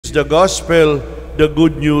is the gospel, the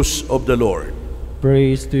good news of the Lord.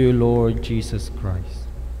 Praise to you, Lord Jesus Christ.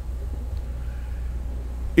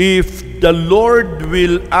 If the Lord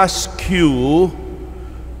will ask you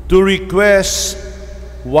to request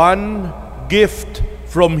one gift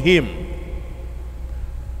from Him,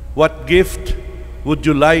 what gift would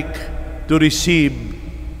you like to receive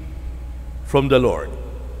from the Lord?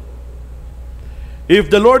 If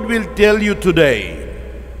the Lord will tell you today,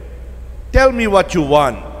 tell me what you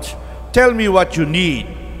want, tell me what you need,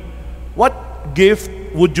 what gift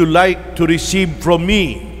would you like to receive from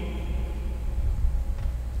me?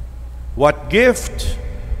 What gift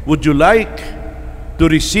would you like to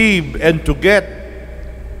receive and to get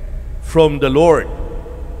from the Lord?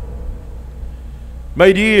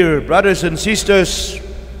 My dear brothers and sisters,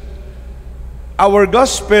 our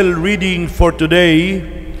gospel reading for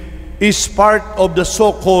today is part of the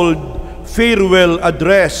so-called farewell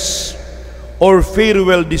address or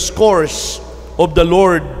farewell discourse of the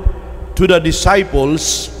Lord to the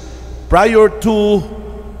disciples prior to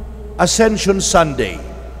Ascension Sunday.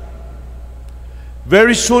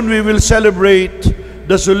 Very soon we will celebrate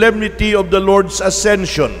the solemnity of the Lord's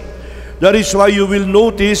Ascension. That is why you will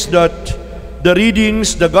notice that the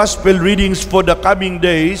readings, the gospel readings for the coming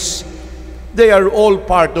days, they are all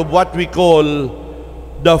part of what we call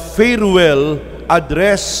the farewell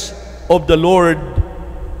address of the Lord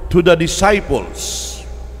to the disciples.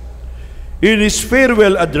 In His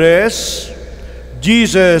farewell address,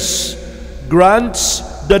 Jesus grants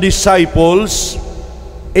the disciples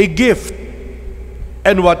a gift.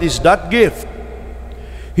 And what is that gift?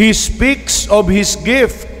 He speaks of His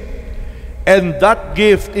gift, and that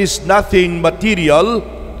gift is nothing material,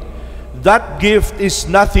 that gift is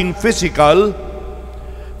nothing physical,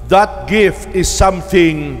 that gift is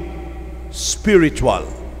something spiritual.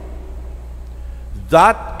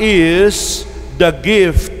 That is the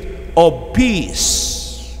gift of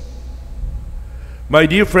peace. My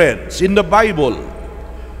dear friends, in the Bible,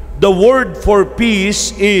 the word for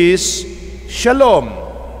peace is shalom.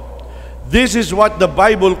 This is what the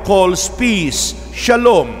Bible calls peace,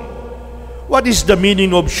 shalom. What is the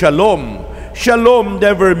meaning of shalom? Shalom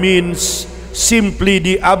never means simply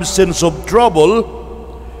the absence of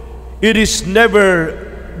trouble. It is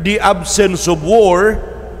never the absence of war.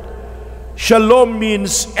 Shalom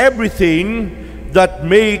means everything that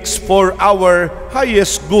makes for our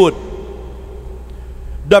highest good.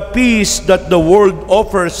 The peace that the world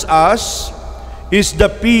offers us is the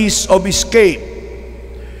peace of escape.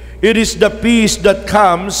 It is the peace that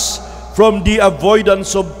comes from the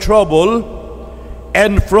avoidance of trouble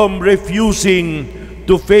and from refusing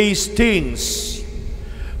to face things.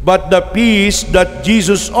 But the peace that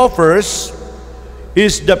Jesus offers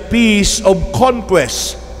is the peace of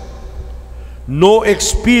conquest. No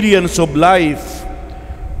experience of life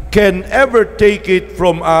can ever take it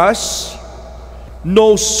from us.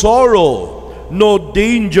 No sorrow, no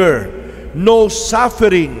danger, no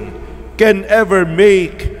suffering can ever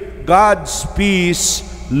make God's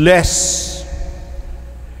peace less.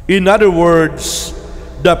 In other words,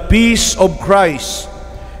 the peace of Christ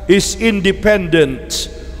is independent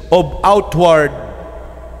of outward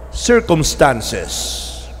circumstances.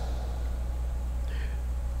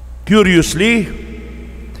 Curiously,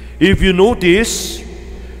 if you notice,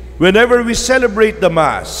 whenever we celebrate the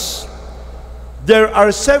Mass, there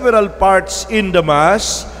are several parts in the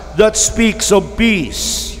Mass that speaks of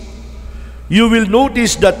peace. You will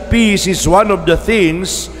notice that peace is one of the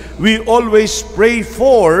things we always pray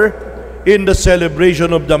for in the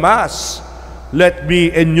celebration of the Mass. Let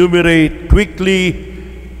me enumerate quickly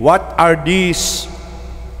what are these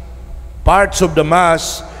parts of the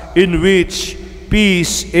Mass in which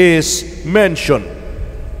peace is mentioned.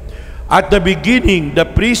 At the beginning, the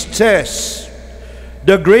priest says,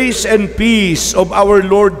 "The grace and peace of our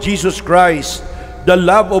Lord Jesus Christ, the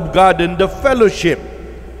love of God and the fellowship."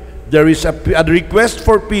 There is a request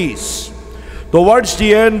for peace. Towards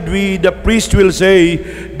the end, the priest will say,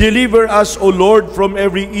 "Deliver us, O Lord, from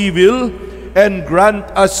every evil, and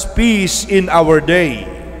grant us peace in our day."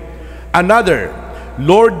 Another,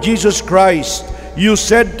 "Lord Jesus Christ, you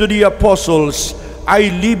said to the apostles,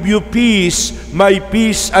 'I leave you peace, my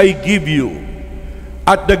peace I give you.'"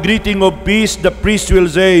 At the greeting of peace, the priest will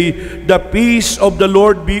say, "The peace of the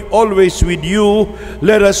Lord be always with you.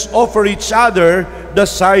 Let us offer each other the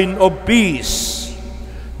sign of peace."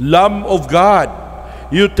 Lamb of God,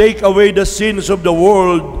 you take away the sins of the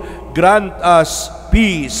world, grant us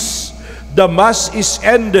peace. The Mass is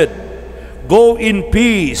ended. Go in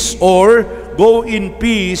peace, or go in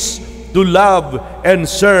peace to love and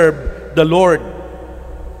serve the Lord.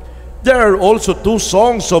 There are also two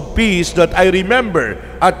songs of peace that I remember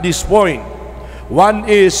at this point. One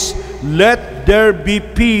is, "Let there be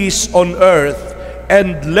peace on earth,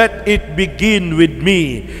 and let it begin with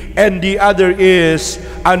me." And the other is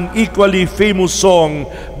an equally famous song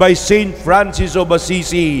by Saint Francis of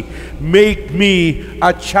Assisi, "Make me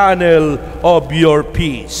a channel of your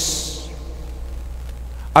peace."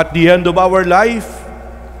 At the end of our life,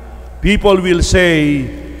 people will say,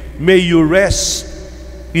 "May you rest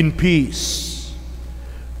in peace."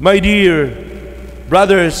 My dear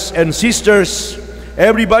brothers and sisters,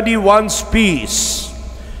 everybody wants peace.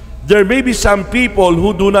 There may be some people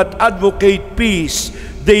who do not advocate peace.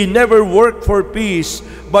 They never work for peace.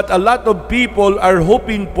 But a lot of people are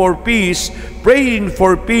hoping for peace, praying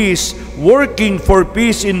for peace, working for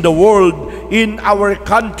peace in the world, in our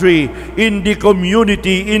country, in the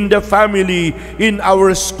community, in the family, in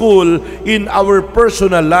our school, in our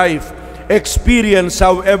personal life. Experience,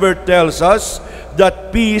 however, tells us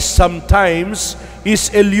that peace sometimes is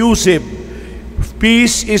elusive.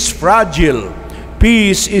 Peace is fragile.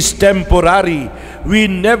 Peace is temporary. We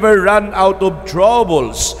never run out of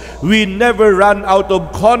troubles. We never run out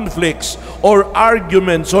of conflicts or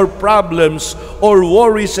arguments or problems or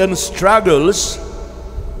worries and struggles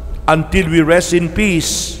until we rest in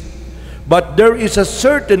peace. But there is a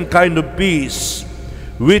certain kind of peace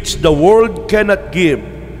which the world cannot give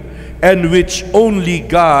and which only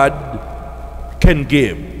God can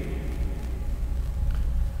give.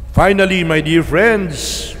 Finally, my dear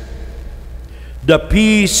friends, the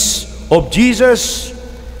peace of Jesus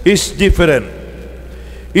is different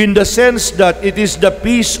in the sense that it is the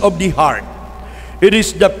peace of the heart. It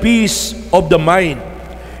is the peace of the mind.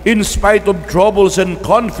 In spite of troubles and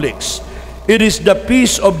conflicts, it is the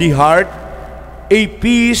peace of the heart, a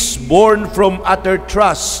peace born from utter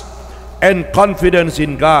trust and confidence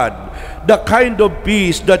in God. The kind of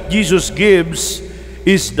peace that Jesus gives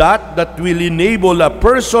is that will enable a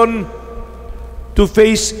person to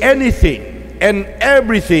face anything and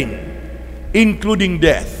everything, including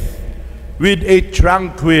death, with a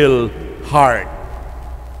tranquil heart.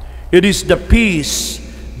 It is the peace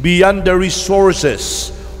beyond the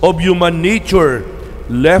resources of human nature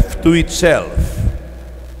left to itself.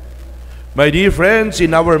 My dear friends,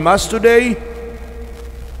 in our Mass today,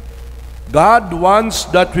 God wants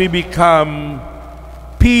that we become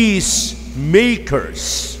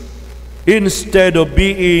peacemakers instead of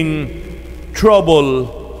being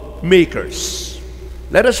troublemakers.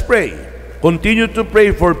 Let us pray. Continue to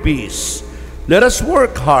pray for peace. Let us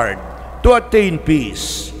work hard to attain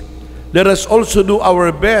peace. Let us also do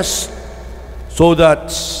our best so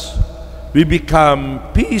that we become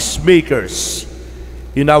peacemakers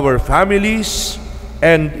in our families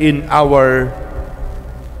and in our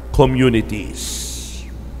communities.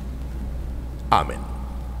 Amen.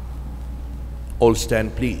 All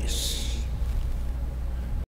stand, please.